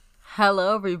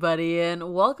Hello, everybody,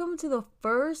 and welcome to the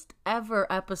first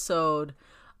ever episode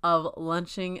of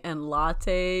Lunching and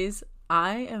Lattes.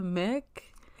 I am Mick.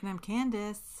 And I'm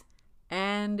Candace.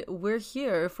 And we're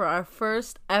here for our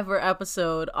first ever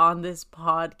episode on this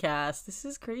podcast. This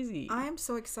is crazy. I am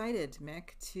so excited,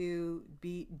 Mick, to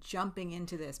be jumping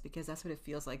into this because that's what it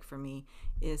feels like for me,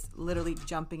 is literally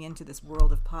jumping into this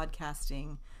world of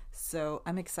podcasting. So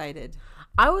I'm excited.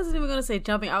 I wasn't even going to say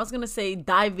jumping. I was going to say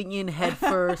diving in head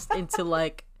first into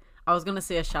I was going to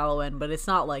say a shallow end, but it's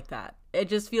not like that. It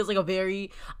just feels like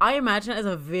I imagine it as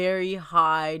a very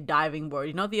high diving board.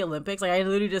 You know, at the Olympics, I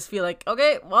literally just feel like,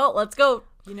 okay, well, let's go.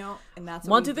 You know, and that's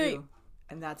what 1, 2, 3. Do.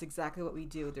 And that's exactly what we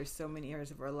do. There's so many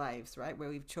areas of our lives, right, where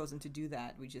we've chosen to do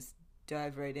that. We just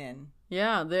dive right in.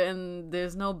 Yeah, and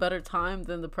there's no better time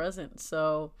than the present.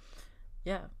 So,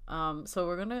 yeah. So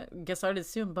we're going to get started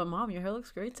soon. But, Mom, your hair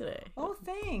looks great today. Oh,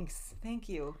 thanks. Thank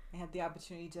you. I had the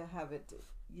opportunity to have it,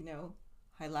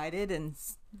 highlighted and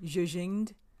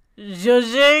zhuzhinged.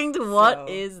 Zhuzhinged? What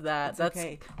is that? That's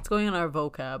okay. It's going on our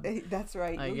vocab. That's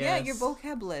right. Yeah, your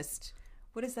vocab list.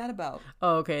 What is that about?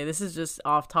 Oh, okay. This is just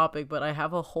off topic, but I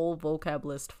have a whole vocab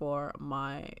list for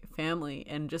my family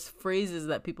and just phrases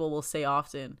that people will say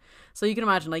often. So you can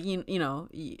imagine,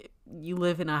 you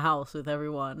live in a house with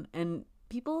everyone and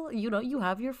people, you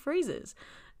have your phrases.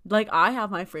 Like, I have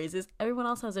my phrases. Everyone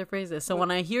else has their phrases. So when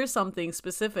I hear something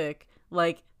specific,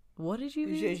 like, what did you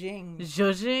mean?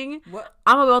 Zhuzhing? What?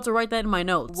 I'm about to write that in my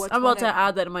notes. I'm about to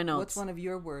add that in my notes. What's one of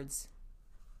your words?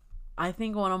 I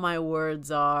think one of my words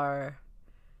are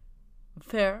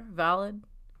fair, valid.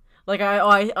 Like,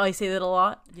 I say that a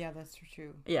lot. Yeah, that's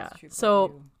true. Yeah. That's true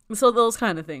so those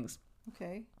kind of things.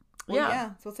 Okay. Well,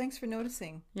 yeah. So thanks for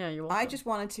noticing. Yeah, you're welcome. I just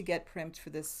wanted to get primed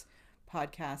for this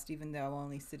podcast, even though I'm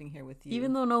only sitting here with you.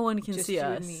 Even though no one can see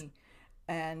us. And me.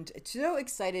 And so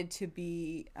excited to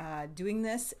be doing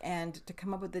this and to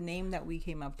come up with the name that we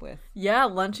came up with. Yeah,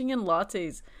 Lunching and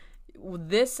Lattes.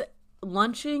 This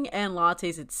Lunching and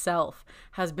Lattes itself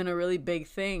has been a really big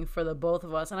thing for the both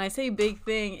of us. And I say big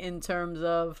thing in terms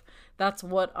of that's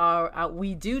what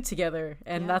we do together.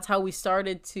 And that's how we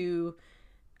started to,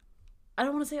 I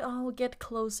don't want to say, get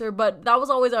closer, but that was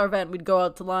always our event. We'd go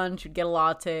out to lunch, we'd get a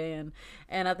latte, and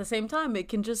at the same time, it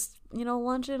can just,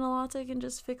 lunch and a latte can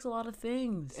just fix a lot of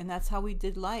things. And that's how we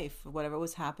did life. Whatever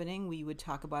was happening, we would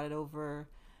talk about it over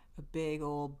a big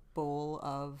old bowl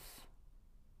of...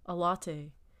 a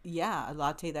latte. Yeah, a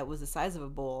latte that was the size of a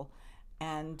bowl.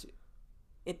 And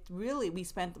it really, we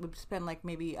spent like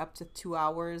maybe up to 2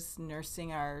 hours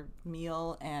nursing our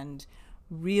meal and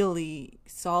really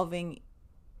solving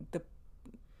the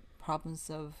problems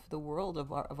of the world,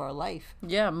 of our life.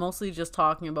 Yeah, mostly just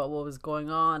talking about what was going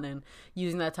on and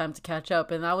using that time to catch up,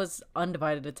 and that was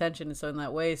undivided attention. So in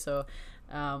that way,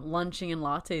 lunching and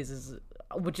lattes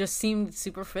would just seemed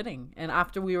super fitting. And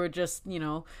after we were just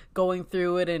going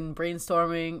through it and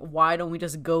brainstorming, why don't we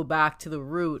just go back to the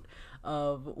root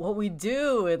of what we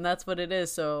do? And that's what it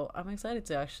is. So I'm excited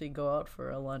to actually go out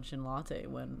for a lunch and latte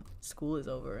when school is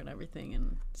over and everything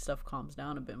and stuff calms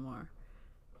down a bit more.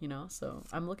 So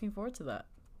I'm looking forward to that.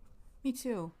 Me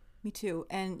too.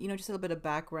 And, just a little bit of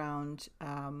background.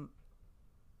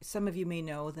 Some of you may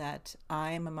know that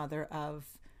I am a mother of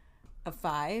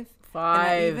 5. And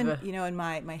I even, in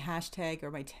my hashtag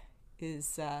or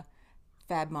is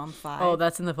FabMom5. Oh,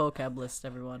 that's in the vocab list,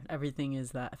 everyone. Everything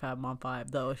is that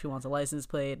FabMom5, though. If she wants a license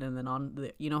plate, and then on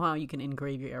the, how you can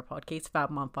engrave your AirPod case,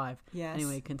 FabMom5. Yes.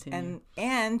 Anyway, continue.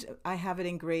 And I have it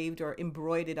engraved or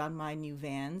embroidered on my new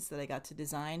Vans that I got to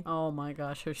design. Oh my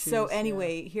gosh, her shoes. So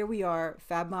anyway, Here we are,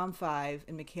 FabMom5,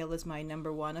 and Michaela's my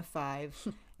number 1 of 5.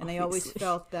 And I always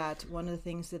felt that one of the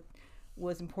things that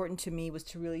was important to me was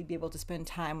to really be able to spend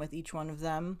time with each one of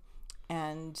them.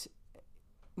 And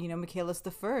Michaela's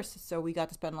the first, so we got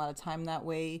to spend a lot of time that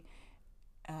way,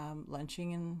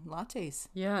 lunching and lattes.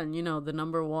 Yeah, and the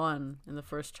number 1 and the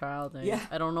first child. And yeah.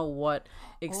 I don't know what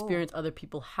experience other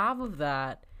people have of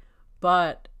that,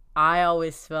 but I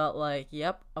always felt like,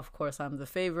 yep, of course I'm the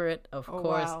favorite. Of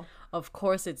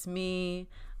course it's me.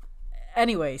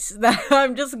 Anyways,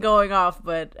 I'm just going off,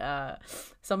 but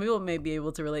some people may be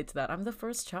able to relate to that. I'm the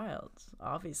first child,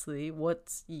 obviously.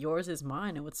 What's yours is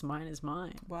mine, and what's mine is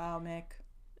mine. Wow, Mick.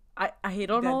 I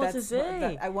don't know what to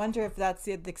say. I wonder if that's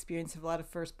the experience of a lot of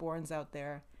firstborns out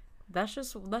there. That's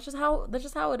just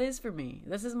how it is for me.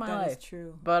 This is my life. That is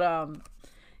true. But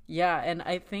yeah, and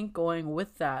I think going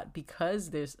with that, because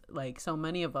there's like so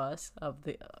many of us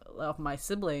of my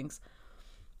siblings,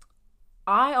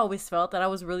 I always felt that I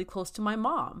was really close to my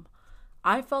mom.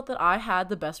 I felt that I had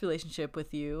the best relationship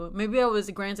with you. Maybe I was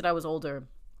older,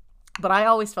 But I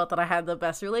always felt that I had the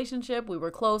best relationship. We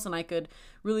were close and I could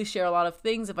really share a lot of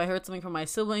things. If I heard something from my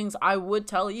siblings, I would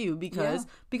tell you because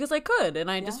I could. And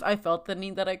I felt the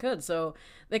need that I could. So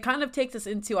that kind of takes us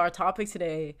into our topic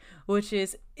today, which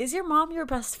is your mom your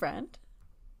best friend?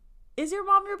 Is your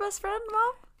mom your best friend,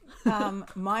 Mom?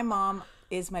 My mom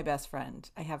is my best friend,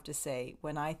 I have to say.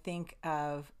 When I think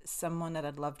of someone that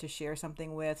I'd love to share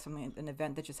something with, an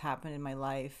event that just happened in my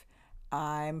life,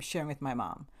 I'm sharing with my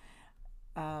mom.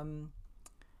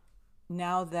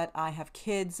 Now that I have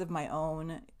kids of my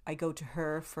own, I go to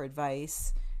her for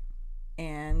advice,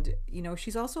 and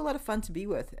she's also a lot of fun to be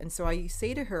with. And so I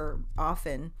say to her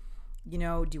often, do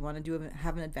you want to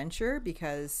have an adventure?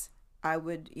 Because I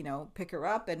would pick her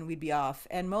up and we'd be off,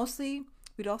 and mostly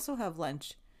we'd also have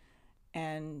lunch.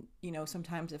 And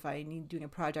sometimes if I need doing a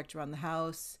project around the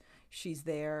house, she's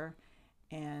there.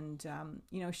 And,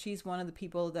 she's one of the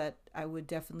people that I would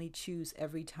definitely choose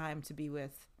every time to be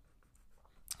with.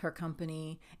 Her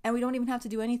company. And we don't even have to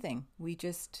do anything. We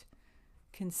just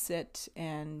can sit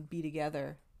and be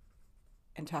together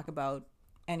and talk about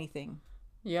anything.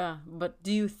 Yeah. But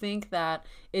do you think that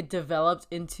it developed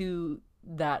into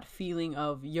that feeling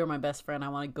of you're my best friend, I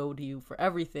want to go to you for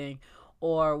everything?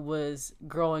 Or was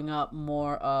growing up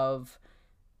more of,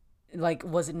 like,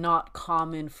 was it not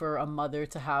common for a mother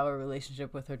to have a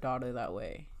relationship with her daughter that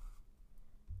way?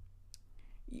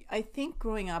 I think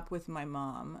growing up with my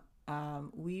mom,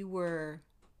 we're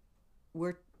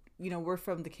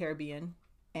from the Caribbean,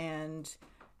 and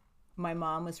my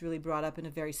mom was really brought up in a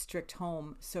very strict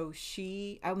home. So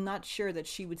I'm not sure that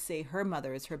she would say her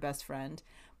mother is her best friend,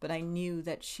 but I knew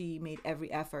that she made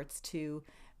every effort to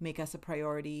make us a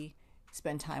priority,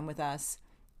 spend time with us.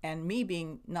 And me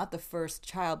being not the first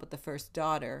child, but the first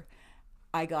daughter,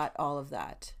 I got all of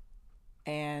that.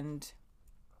 And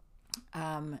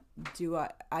I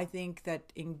think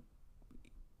that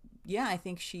I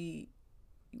think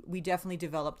we definitely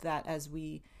developed that as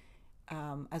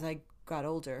I got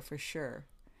older, for sure.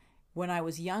 When I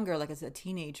was younger, like as a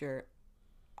teenager,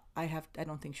 I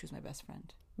don't think she was my best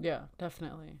friend. Yeah,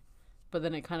 definitely. But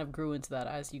then it kind of grew into that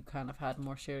as you kind of had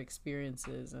more shared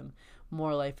experiences and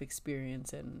more life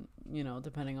experience, and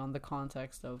depending on the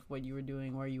context of what you were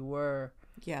doing, where you were,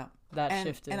 that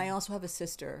shifted. And I also have a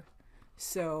sister,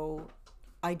 so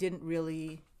I didn't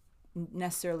really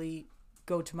necessarily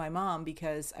go to my mom,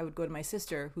 because I would go to my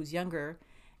sister who's younger,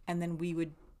 and then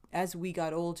as we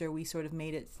got older, we sort of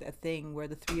made it a thing where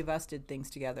the three of us did things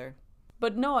together.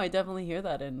 But no, I definitely hear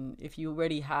that. And if you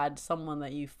already had someone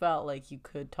that you felt like you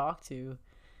could talk to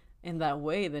in that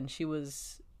way, then she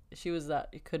was that,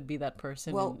 it could be that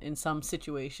person in some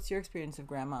situation. What's your experience of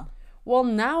grandma? Well,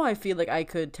 now I feel like I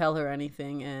could tell her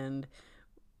anything, and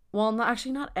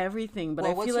not everything, but I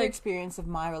feel what's like your experience of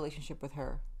my relationship with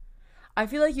her? I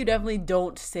feel like you definitely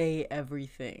don't say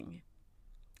everything.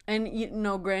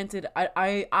 And granted,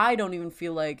 I don't even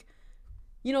feel like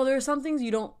there are some things you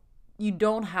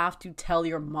don't have to tell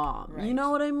your mom. Right. You know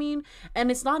what I mean? And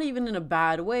it's not even in a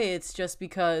bad way. It's just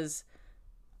because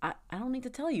I don't need to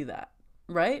tell you that,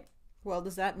 right? Well,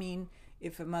 does that mean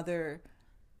if a mother,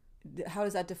 how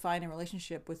does that define a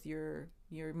relationship with your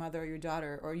mother or your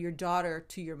daughter, or your daughter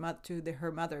to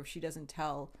her mother, if she doesn't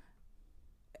tell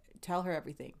her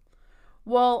everything?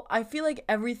 Well, I feel like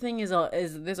everything is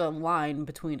there's a line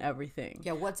between everything.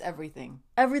 Yeah, what's everything?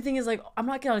 Everything is like, I'm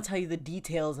not gonna tell you the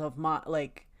details of my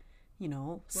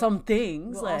some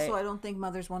things. Well, also, I don't think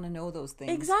mothers want to know those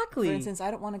things. Exactly. For instance,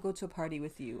 I don't want to go to a party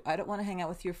with you. I don't want to hang out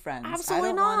with your friends.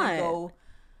 Absolutely not. I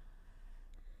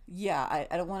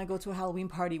don't want to go to a Halloween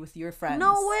party with your friends.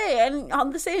 No way. And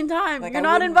at the same time, you're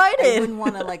not invited. I wouldn't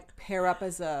want to pair up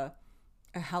as a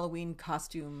Halloween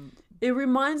costume. It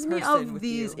reminds me of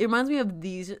these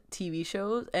TV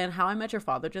shows, and How I Met Your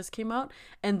Father just came out,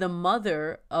 and the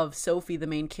mother of Sophie, the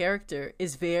main character,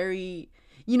 is very,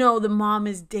 the mom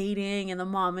is dating, and the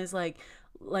mom is like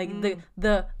the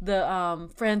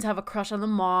friends have a crush on the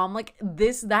mom,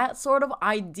 that sort of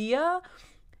idea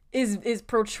is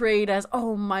portrayed as,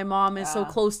 oh, my mom is so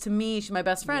close to me, she's my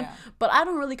best friend. But I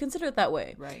don't really consider it that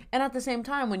way. Right. And at the same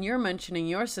time, when you're mentioning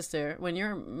your sister, when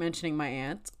you're mentioning my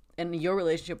aunt and your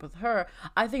relationship with her,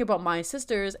 I think about my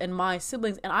sisters and my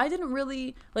siblings, and I didn't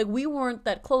really, we weren't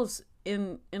that close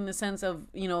in the sense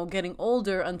of, getting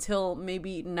older until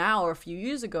maybe now or a few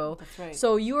years ago. That's right.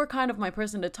 So you were kind of my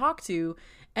person to talk to,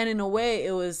 and in a way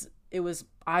it was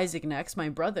Isaac next, my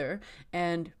brother,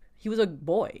 and he was a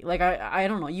boy. I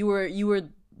don't know, you were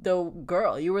the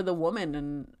girl, you were the woman,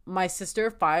 and my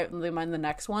sister, the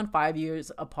next one, 5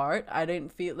 years apart. I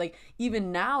didn't feel like,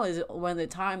 even now is when the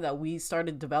time that we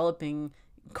started developing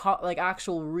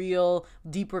actual real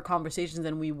deeper conversations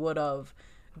than we would have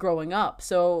growing up.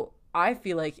 So I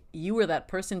feel like you were that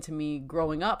person to me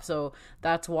growing up. So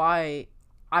that's why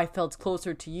I felt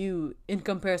closer to you in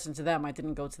comparison to them. I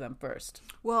didn't go to them first.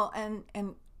 Well,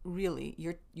 and really,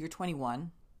 you're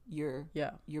 21. Your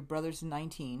brother's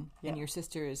 19, and your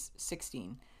sister is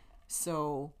 16.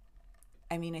 So,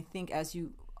 I mean, I think as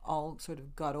you all sort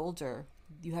of got older,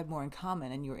 you had more in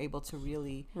common, and you were able to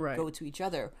really go to each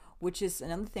other, which is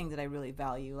another thing that I really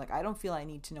value. Like, I don't feel I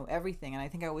need to know everything, and I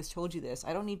think I always told you this.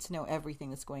 I don't need to know everything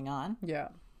that's going on. Yeah.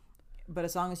 But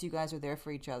as long as you guys are there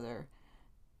for each other,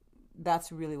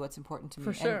 that's really what's important to me.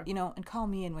 For sure. And, and call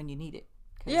me in when you need it.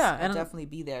 Yeah. I'll definitely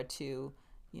be there to,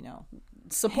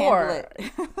 support.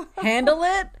 Handle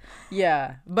it.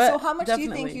 Yeah. But so how much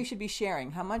definitely. do you think you should be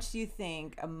sharing? How much do you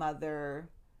think a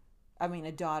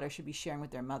daughter should be sharing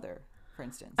with their mother, for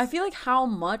instance? I feel like how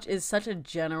much is such a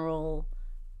general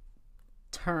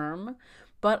term,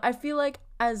 but I feel like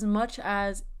as much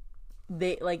as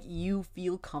they like you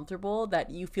feel comfortable, that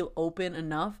you feel open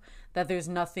enough that there's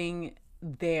nothing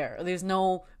there's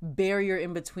no barrier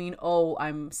in between, oh,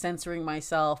 I'm censoring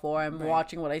myself or I'm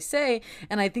watching what I say.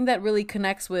 And I think that really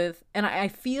connects with, and I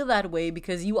feel that way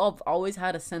because you all have always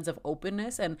had a sense of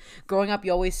openness, and growing up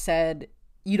you always said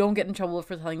you don't get in trouble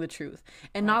for telling the truth,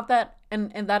 and not that,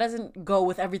 and that doesn't go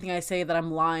with everything I say that I'm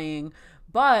lying,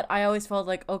 but I always felt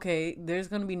like, okay, there's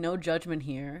going to be no judgment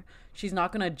here. She's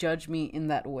not going to judge me in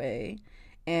that way,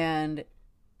 and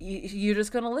you're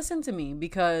just going to listen to me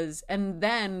and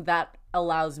then that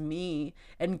allows me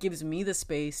and gives me the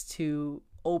space to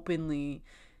openly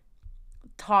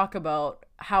talk about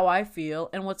how I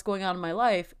feel and what's going on in my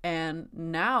life. And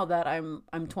now that I'm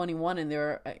 21,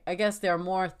 and I guess there are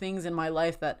more things in my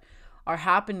life that are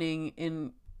happening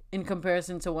in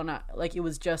comparison to when it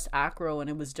was just acro and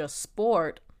it was just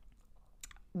sport.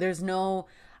 There's no,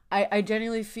 I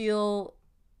genuinely feel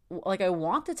like I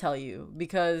want to tell you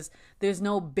because there's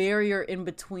no barrier in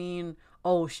between,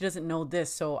 oh, she doesn't know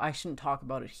this, so I shouldn't talk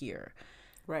about it here.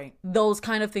 Right. Those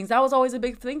kind of things. That was always a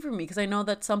big thing for me because I know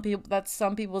that that's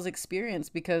some people's experience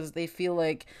because they feel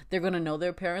like they're going to know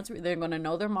their parents, they're going to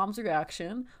know their mom's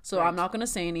reaction, so I'm not going to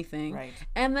say anything. Right.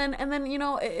 And then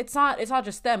it's not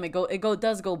just them. It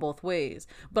does go both ways.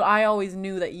 But I always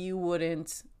knew that you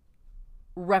wouldn't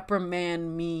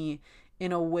reprimand me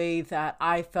in a way that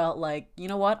I felt like, you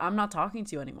know what, I'm not talking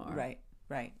to you anymore.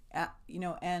 Right.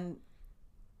 And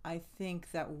I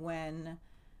think that when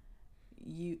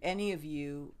any of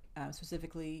you,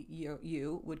 specifically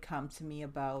you would come to me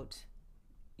about,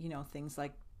 things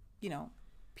like,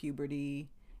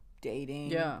 puberty, dating.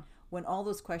 Yeah. When all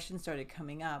those questions started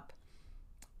coming up,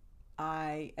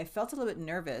 I felt a little bit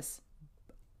nervous,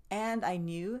 and I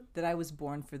knew that I was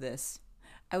born for this.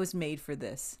 I was made for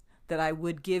this. That I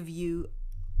would give you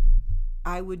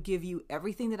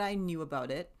everything that I knew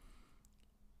about it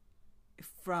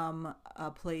from a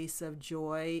place of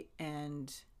joy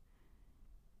and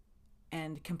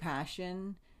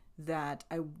compassion, that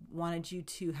I wanted you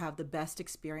to have the best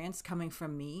experience coming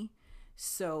from me.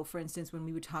 So, for instance, when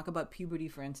we would talk about puberty,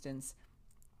 for instance,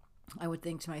 I would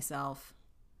think to myself,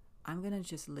 I'm going to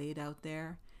just lay it out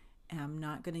there, and I'm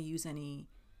not going to use any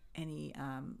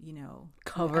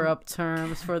cover up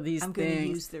terms for these I'm things. going to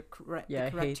use the correct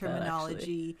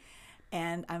terminology,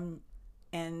 and I'm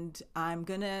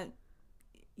going to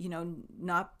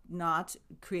not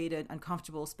create an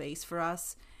uncomfortable space for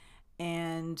us.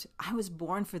 And I was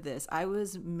born for this. I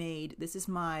was made, this is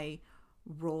my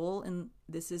role, and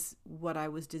this is what I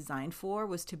was designed for,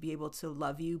 was to be able to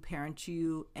love you, parent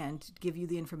you, and give you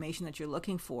the information that you're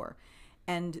looking for.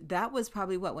 And that was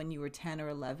probably when you were 10 or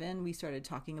 11, we started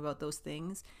talking about those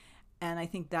things. And I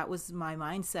think that was my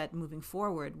mindset moving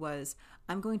forward, was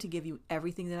I'm going to give you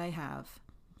everything that I have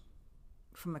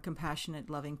from a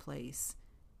compassionate, loving place,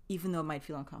 even though it might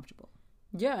feel uncomfortable.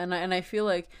 Yeah, and I feel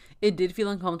like it did feel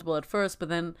uncomfortable at first, but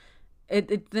then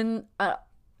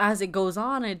as it goes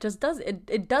on, it just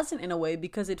doesn't in a way,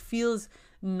 because it feels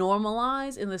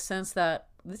normalized in the sense that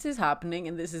this is happening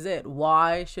and this is it.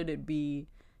 Why should it be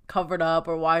covered up,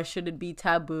 or why should it be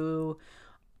taboo?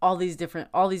 All these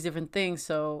different things.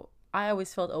 So I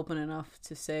always felt open enough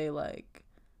to say, like,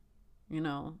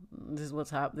 this is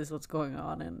what's going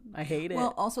on, and I hate it.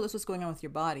 Well, also this was going on with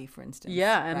your body, for instance.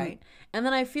 Yeah, right? And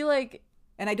then I feel like,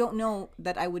 and I don't know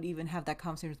that I would even have that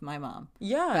conversation with my mom.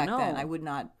 Yeah, back no. then I would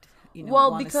not.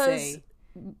 Well, because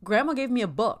Grandma gave me a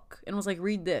book and was like,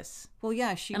 "Read this." Well,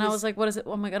 yeah, I was like, "What is it?"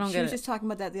 Oh my God, I don't get it. She was just talking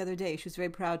about that the other day. She was very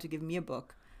proud to give me a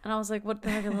book, and I was like, "What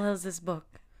the heck is this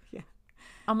book?" Yeah,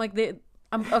 I'm like,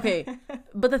 I'm okay,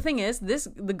 but the thing is,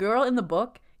 the girl in the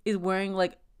book is wearing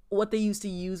like what they used to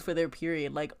use for their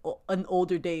period, like in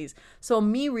older days. So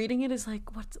me reading it is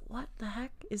like, what the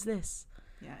heck is this?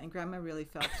 Yeah, and Grandma really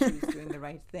felt she was doing the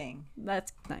right thing.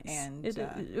 That's nice. And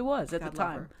it was at the God love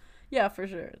time. her. Yeah, for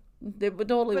sure. It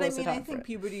totally But I was the mean, I time for think it.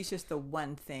 puberty is just the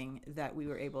one thing that we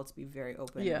were able to be very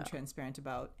open Yeah. and transparent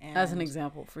about. And, As an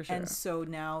example, for sure. And so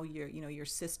now your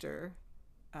sister,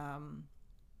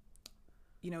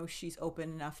 she's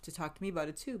open enough to talk to me about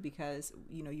it too, because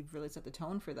you've really set the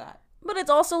tone for that. But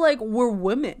it's also like, we're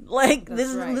women. Like,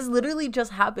 That's right. this literally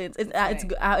just happens. It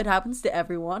happens to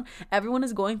everyone. Everyone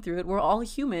is going through it. We're all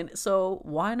human. So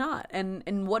why not?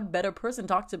 And what better person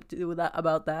talk to do that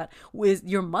about that with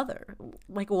your mother?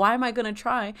 Like, why am I going to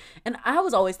try? And I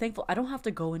was always thankful. I don't have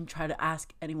to go and try to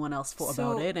ask anyone else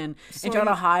about it and try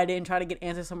to hide it and try to get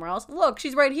answers somewhere else. Look,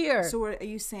 she's right here. So are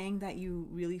you saying that you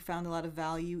really found a lot of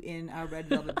value in our red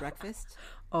velvet breakfast?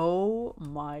 Oh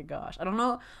my gosh. I don't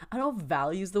know if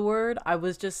value's the word. I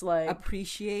was just like...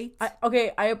 Appreciate?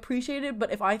 I appreciate it,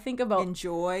 but if I think about...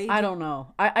 Enjoy? I don't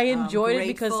know. I enjoyed it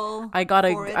because I got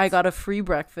a free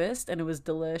breakfast and it was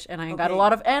delish, and I got a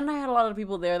lot of... And I had a lot of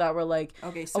people there that were like...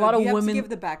 Okay, so a lot of you have women... to give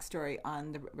the backstory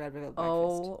on the red velvet breakfast.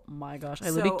 Oh my gosh.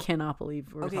 I literally cannot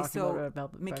believe we're talking about red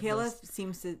velvet Michaela breakfast.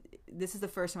 seems to... This is the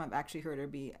first time I've actually heard her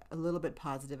be a little bit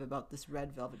positive about this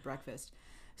red velvet breakfast.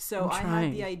 So I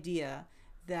had the idea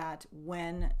that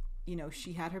when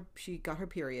she got her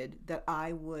period, that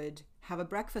I would have a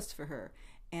breakfast for her,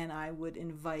 and I would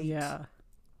invite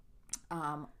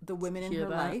the women in her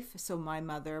life, so my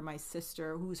mother, my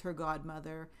sister, who's her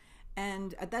godmother,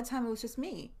 and at that time it was just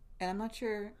me, and I'm not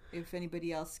sure if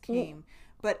anybody else came,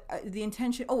 but the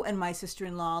intention, and my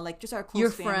sister-in-law, like just our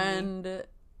close family. Friend.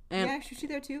 And yeah, was she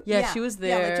there too? Yeah, she was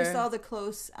there. Yeah, like just all the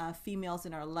close females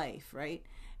in our life, right?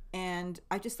 And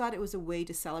I just thought it was a way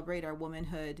to celebrate our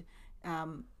womanhood,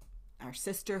 our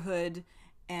sisterhood,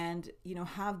 and,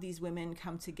 have these women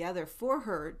come together for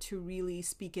her to really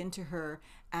speak into her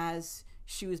as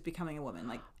she was becoming a woman.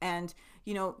 Like, and,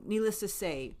 needless to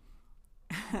say,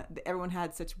 everyone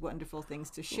had such wonderful things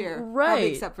to share, right? Probably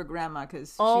except for Grandma,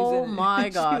 because she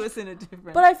was in a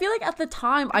different. But I feel like at the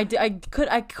time I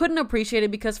couldn't appreciate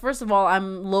it because, first of all,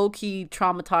 I'm low key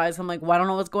traumatized. I'm like, well, I don't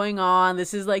know what's going on.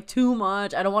 This is like too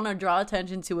much. I don't want to draw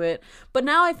attention to it. But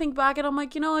now I think back and I'm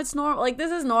like, it's normal. Like,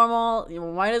 this is normal. You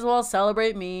might as well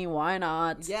celebrate me. Why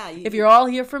not? Yeah. If you're all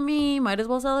here for me, might as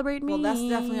well celebrate me. Well, that's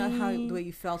definitely not the way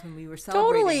you felt when we were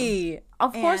celebrating. Totally.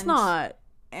 Of course not.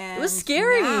 And it was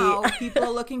scary. Now people are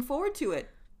looking forward to it.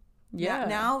 Yeah.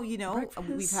 Now we've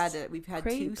had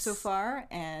crepes. 2 so far,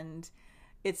 and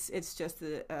it's just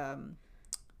the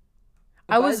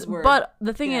buzzword. But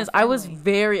the thing is, family. I was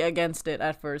very against it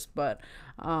at first, but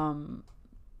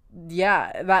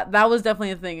that was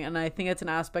definitely a thing, and I think it's an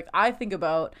aspect I think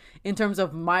about in terms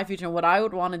of my future and what I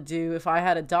would want to do if I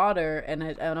had a daughter, and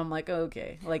I'm like,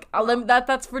 okay, like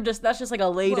that's just like a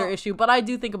later issue, but I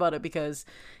do think about it because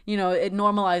it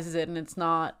normalizes it, and it's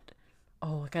not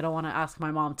like I don't want to ask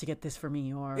my mom to get this for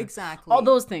me or exactly all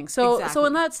those things. So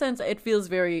in that sense, it feels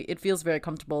very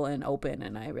comfortable and open,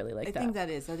 and I really like that. I think that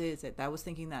is it. I was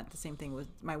thinking that the same thing was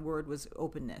my word was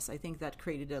openness. I think that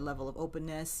created a level of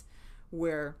openness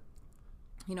where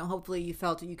hopefully you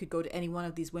felt that you could go to any one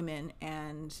of these women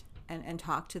and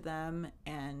talk to them,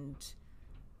 and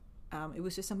it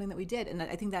was just something that we did, and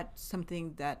I think that's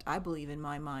something that I believe in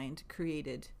my mind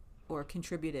created or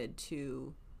contributed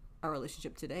to our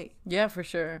relationship today. Yeah, for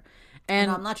sure.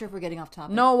 And I'm not sure if we're getting off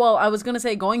topic. No, well, I was gonna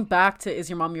say, going back to is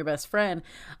your mom your best friend,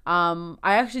 I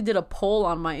actually did a poll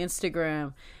on my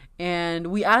Instagram. And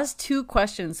we asked 2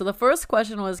 questions. So the first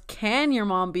question was, can your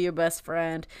mom be your best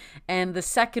friend? And the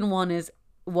second one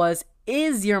was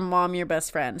your mom your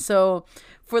best friend? So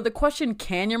for the question,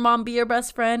 can your mom be your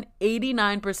best friend?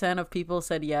 89% of people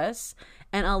said yes,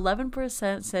 and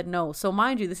 11% said no. So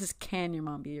mind you, this is can your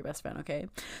mom be your best friend, okay?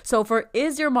 So for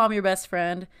is your mom your best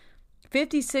friend,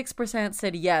 56%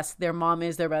 said yes, their mom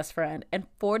is their best friend, and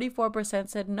 44%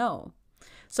 said no.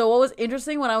 So what was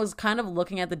interesting when I was kind of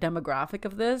looking at the demographic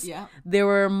of this, there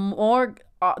were more,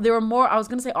 I was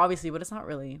going to say obviously, but it's not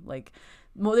really, like,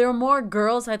 there were more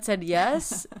girls that said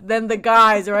yes than the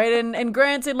guys, right? And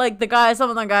granted, like, some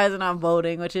of the guys are not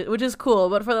voting, which is cool,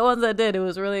 but for the ones that did, it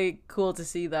was really cool to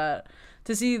see that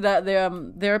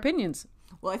their opinions.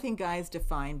 Well, I think guys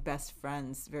define best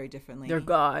friends very differently. They're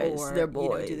guys, they're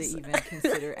boys. Do they even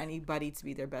consider anybody to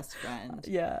be their best friend?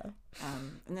 Yeah.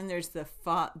 And then there's the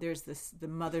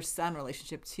mother-son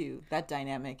relationship too. That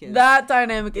dynamic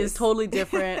is totally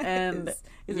different, and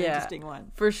is an interesting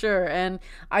one for sure. And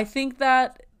I think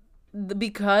that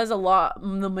because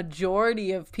the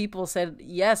majority of people said,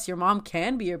 yes, your mom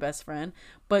can be your best friend,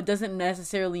 but doesn't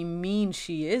necessarily mean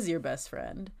she is your best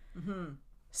friend. Mm-hmm.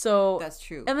 So that's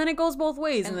true. And then it goes both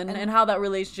ways, and how that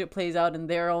relationship plays out in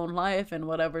their own life and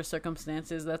whatever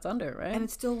circumstances that's under, right? And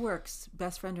it still works,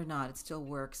 best friend or not, it still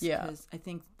works. Yeah. Because I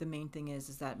think the main thing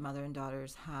is that mother and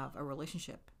daughters have a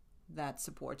relationship that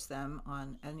supports them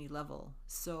on any level.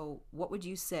 So what would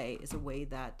you say is a way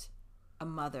that a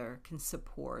mother can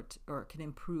support or can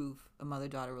improve a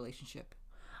mother-daughter relationship?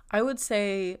 I would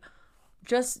say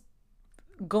just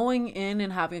going in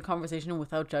and having a conversation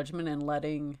without judgment and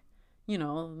letting,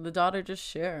 the daughter just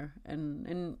share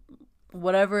and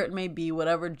whatever it may be,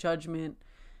 whatever judgment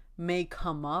may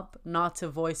come up, not to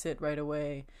voice it right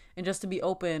away and just to be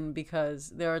open,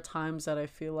 because there are times that I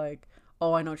feel like,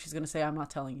 oh, I know what she's going to say, I'm not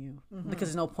telling you. Mm-hmm. Because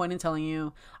there's no point in telling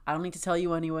you. I don't need to tell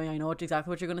you anyway. I know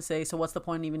exactly what you're going to say. So what's the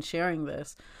point in even sharing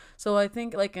this? So I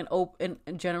think like an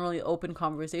generally open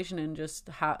conversation and just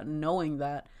knowing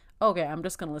that, okay, I'm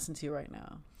just going to listen to you right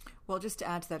now. Well, just to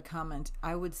add to that comment,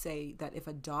 I would say that if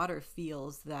a daughter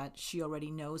feels that she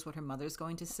already knows what her mother's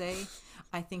going to say,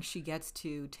 I think she gets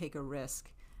to take a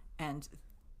risk and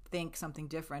think something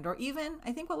different. Or even,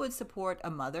 I think what would support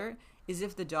a mother is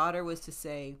if the daughter was to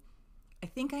say, I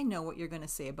think I know what you're going to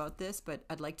say about this, but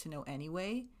I'd like to know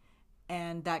anyway.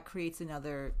 And that creates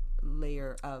another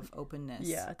layer of openness.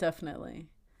 Yeah, definitely.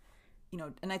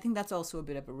 And I think that's also a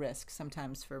bit of a risk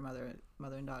sometimes for mother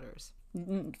and daughters.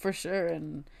 For sure.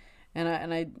 And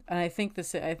I think the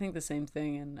same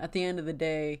thing. And at the end of the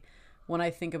day, when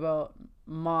I think about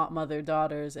mother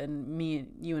daughters and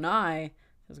you and I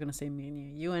was going to say me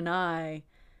and you and I,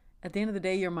 at the end of the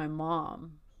day, you're my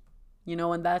mom.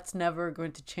 And that's never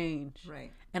going to change.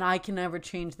 Right. And I can never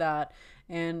change that.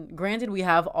 And granted, we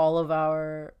have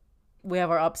our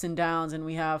ups and downs, and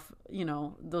we have,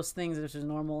 those things which is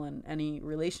normal in any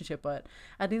relationship. But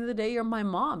at the end of the day, you're my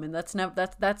mom, and that's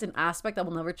an aspect that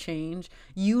will never change.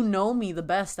 You know me the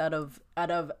best out of I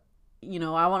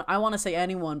want to say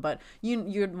anyone, but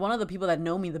you're one of the people that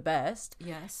know me the best.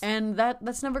 Yes. And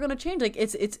that's never going to change. Like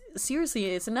it's seriously,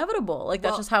 it's inevitable. Like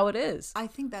that's just how it is. I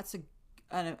think that's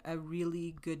a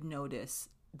really good notice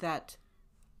that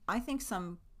I think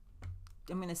I'm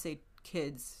going to say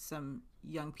kids, some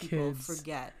young people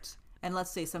forget, and let's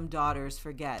say some daughters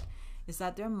forget, is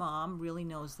that their mom really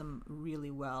knows them really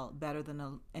well, better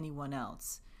than anyone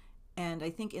else. And I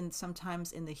think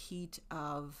sometimes in the heat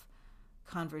of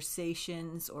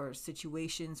conversations or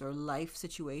situations or life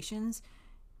situations,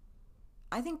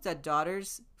 I think that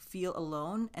daughters feel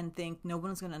alone and think no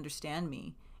one's going to understand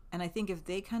me. And I think if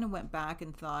they kind of went back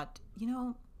and thought,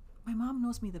 my mom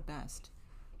knows me the best.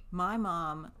 My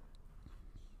mom,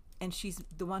 and she's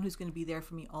the one who's going to be there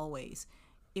for me always.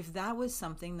 If that was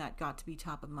something that got to be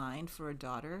top of mind for a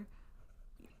daughter,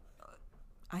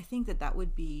 I think that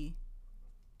would be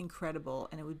incredible,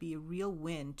 and it would be a real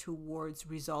win towards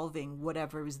resolving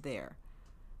whatever is there,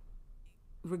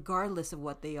 regardless of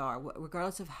what they are,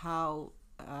 regardless of how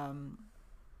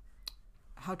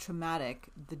traumatic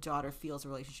the daughter feels the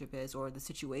relationship is or the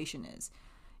situation is.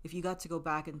 If you got to go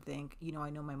back and think, I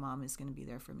know my mom is going to be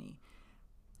there for me,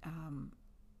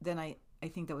 then I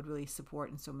think that would really support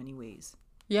in so many ways.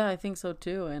 Yeah, I think so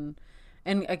too. And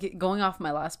going off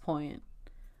my last point,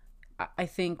 I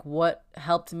think what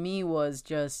helped me was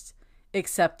just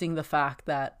accepting the fact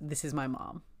that this is my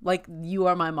mom. Like, you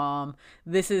are my mom.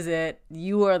 This is it.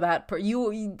 You are that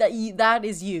that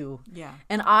is you. Yeah.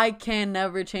 And I can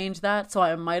never change that, so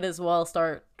I might as well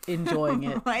start enjoying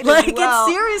it. It's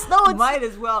serious. No, it's might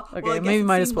as well. Okay, well, maybe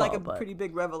might as well. Like a pretty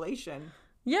big revelation.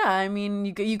 Yeah, I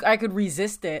mean, I could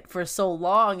resist it for so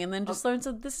long and then just learn,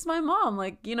 so this is my mom,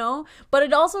 But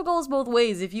it also goes both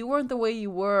ways. If you weren't the way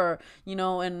you were,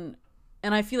 and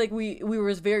I feel like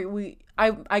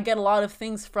I get a lot of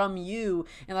things from you,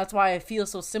 and that's why I feel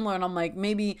so similar. And I'm like,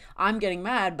 maybe I'm getting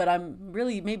mad, but I'm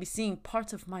really maybe seeing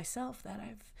parts of myself that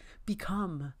I've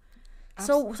become.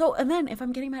 Absolutely. So, and then if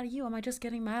I'm getting mad at you, am I just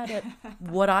getting mad at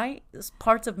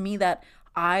parts of me that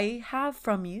I have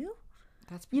from you?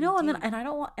 That's pretty deep. And I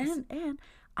don't want, and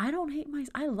I don't hate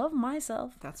I love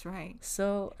myself. That's right.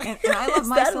 So and I love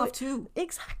myself too.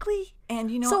 Exactly.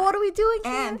 And so what are we doing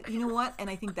here? And you know what? And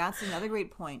I think that's another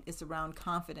great point. Is around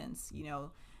confidence.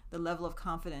 The level of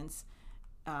confidence.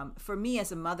 For me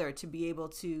as a mother, to be able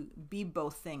to be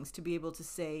both things, to be able to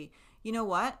say, you know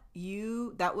what,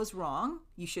 that was wrong.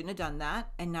 You shouldn't have done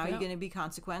that, and now you're going to be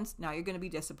consequenced. Now you're going to be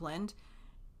disciplined.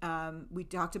 We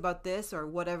talked about this or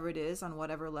whatever it is on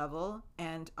whatever level,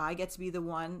 and I get to be the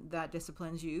one that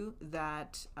disciplines you,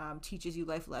 that teaches you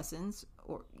life lessons,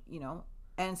 or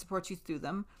and supports you through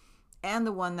them. and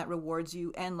the one that rewards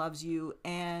you and loves you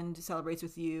and celebrates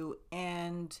with you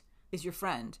and is your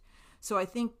friend. So I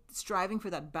think striving for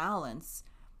that balance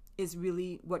is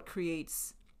really what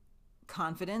creates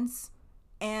confidence.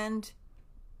 And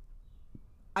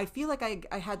I feel like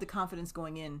I had the confidence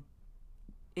going in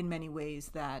many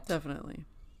ways that Definitely.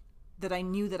 that I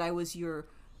knew that I was your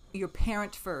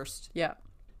parent first. Yeah.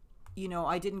 You know,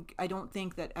 I don't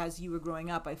think that as you were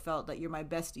growing up, I felt that you're my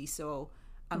bestie. So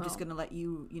I'm just going to let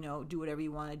you, do whatever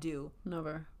you want to do.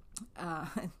 Never. Uh,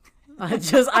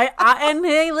 And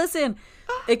hey, listen,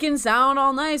 it can sound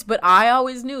all nice, but I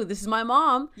always knew this is my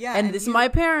mom, and this is my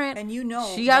parent, and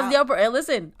she has the upper. And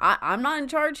listen, I'm not in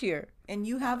charge here. And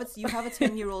you have a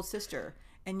 10-year-old sister,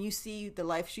 and you see the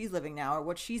life she's living now, or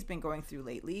what she's been going through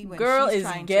lately. When Girl she's is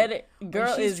trying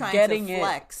getting to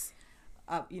flex,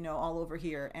 all over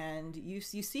here, and you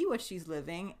see what she's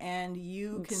living, and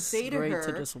you can say to her,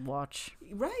 to just watch,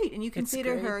 right? And you can say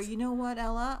to her, you know what,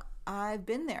 Ella, I've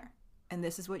been there. And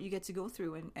this is what you get to go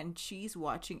through, and she's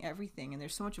watching everything, and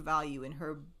there's so much value in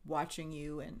her watching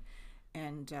you,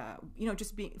 and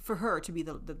just being for her to be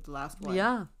the last one.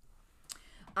 Yeah.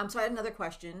 So I had another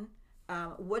question.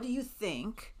 What do you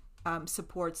think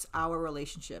supports our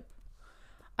relationship?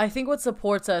 I think what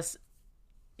supports us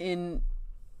in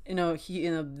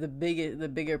the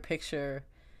bigger picture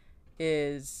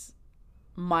is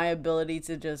my ability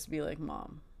to just be like,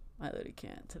 Mom, I literally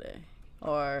can't today,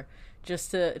 or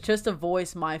just to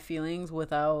voice my feelings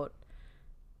without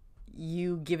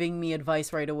you giving me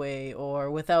advice right away,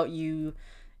 or without you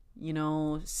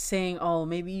saying, oh,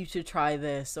 maybe you should try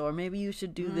this, or maybe you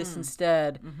should do this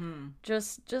instead.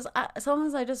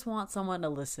 Sometimes I just want someone to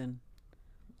listen,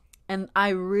 and I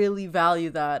really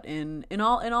value that in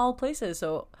all places.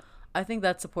 So I think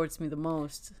that supports me the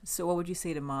most. So what would you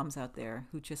say to moms out there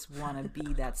who just want to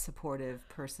be that supportive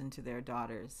person to their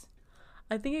daughters?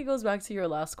 I think it goes back to your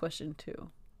last question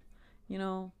too,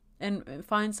 and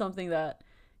find something that,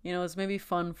 is maybe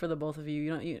fun for the both of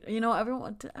you.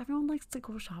 Everyone likes to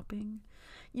go shopping.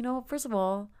 First of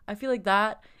all, I feel like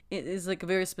that is like a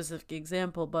very specific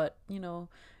example, but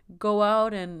go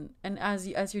out and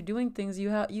as you're doing things,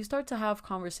 you start to have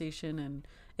conversation, and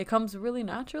it comes really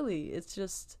naturally. It's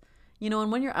just,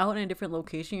 and when you're out in a different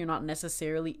location, you're not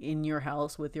necessarily in your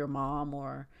house with your mom,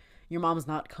 or your mom's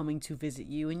not coming to visit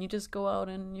you, and you just go out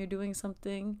and you're doing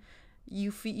something,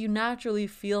 you naturally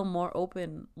feel more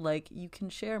open, like you can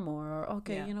share more, or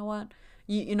okay, you know what,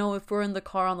 if we're in the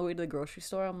car on the way to the grocery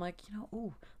store, I'm like,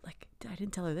 ooh, like I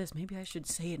didn't tell her this, maybe I should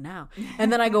say it now. And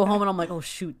then I go home and I'm like, oh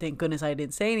shoot, thank goodness I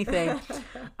didn't say anything.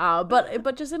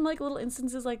 But just in like little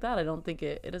instances like that, I don't think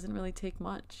it doesn't really take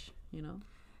much,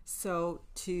 So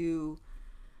to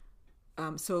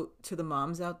the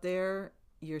moms out there,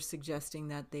 you're suggesting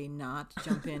that they not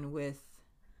jump in with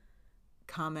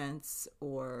comments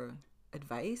or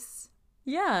advice?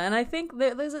 Yeah, and I think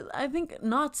I think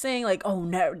not saying like, oh,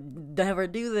 never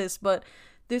do this, but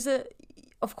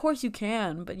of course you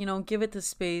can, but give it the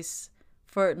space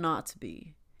for it not to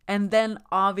be. And then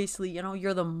obviously,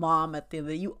 you're the mom at the end of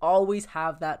the day. You always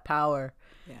have that power.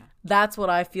 Yeah. That's what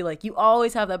I feel like. You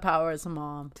always have that power as a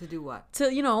mom. To do what?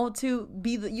 To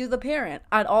be you're the parent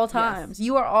at all times. Yes.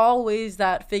 You are always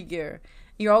that figure.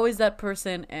 You're always that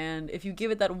person. And if you give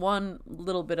it that one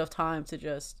little bit of time to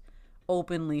just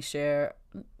openly share,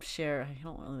 I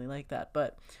don't really like that,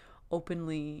 but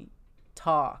openly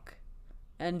talk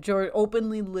and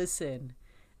openly listen.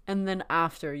 And then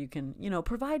after you can,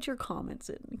 provide your comments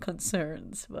and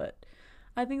concerns. But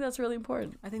I think that's really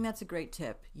important. I think that's a great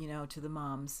tip, to the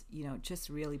moms, just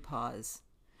really pause.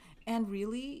 And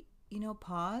really,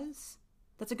 pause.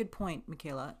 That's a good point,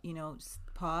 Michaela.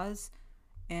 Pause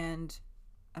and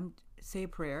say a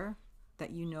prayer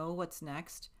that what's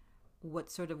next,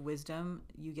 what sort of wisdom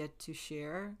you get to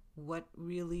share, what are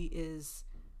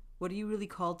you really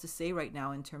called to say right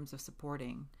now in terms of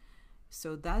supporting.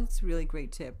 So that's a really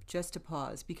great tip, just to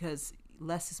pause, because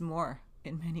less is more.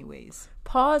 In many ways.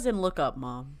 Pause and look up,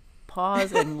 Mom.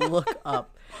 Pause and look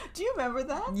up. Do you remember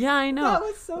that? Yeah, I know. That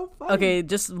was so funny. Okay,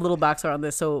 just a little backstory on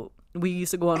this. So we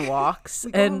used to go on walks.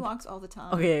 We go on walks all the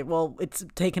time. Okay, well, it's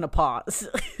taking a pause.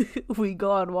 We go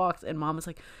on walks, and Mom is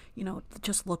like,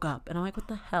 just look up. And I'm like, what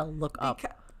the hell, look up?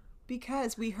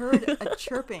 Because we heard a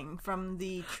chirping from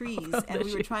the trees, and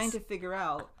we were trying to figure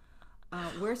out,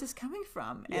 where's this coming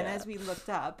from? And as we looked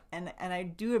up, and I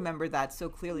do remember that so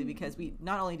clearly, because we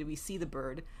not only did we see the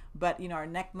bird, but our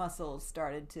neck muscles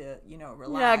started to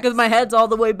relax. Yeah, because my head's all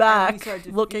the way back. And we started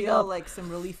to feel like some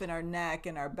relief in our neck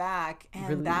and our back,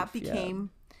 and that became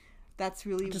that's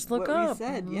really just look what up. We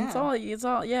said. Yeah, it's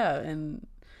all yeah, and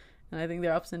And I think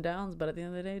there are ups and downs, but at the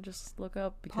end of the day, just look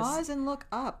up. Because pause and look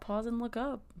up. Pause and look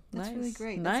up. That's nice. really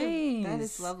great. Nice. That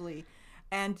is lovely.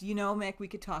 And Mick, we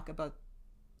could talk about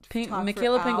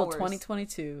Michaela Pingle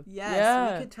 2022.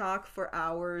 Yes, we could talk for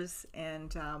hours,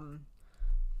 and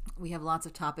we have lots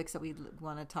of topics that we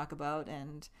want to talk about,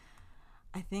 and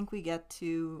I think we get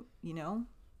to, say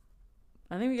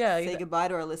goodbye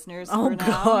to our listeners for now. Oh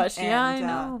gosh, yeah, I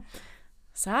know.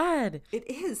 Sad. It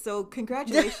is. So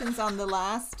congratulations on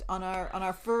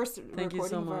our first Thank you so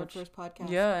recording of our much. first podcast.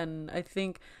 Yeah, and I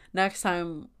think next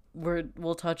time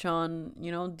we'll touch on,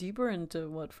 deeper into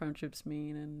what friendships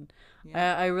mean, and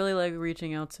I really like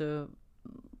reaching out to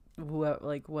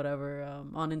whoever, whatever,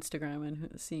 on Instagram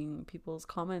and seeing people's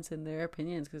comments and their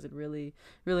opinions, because it really,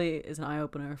 really is an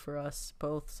eye-opener for us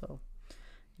both. So,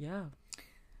 yeah.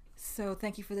 So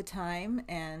thank you for the time,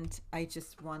 and I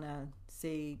just want to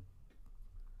say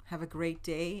have a great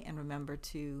day, and remember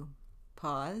to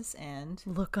pause and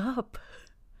look up.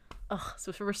 Oh,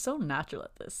 so we're so natural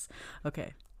at this.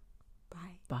 Okay.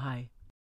 Bye. Bye.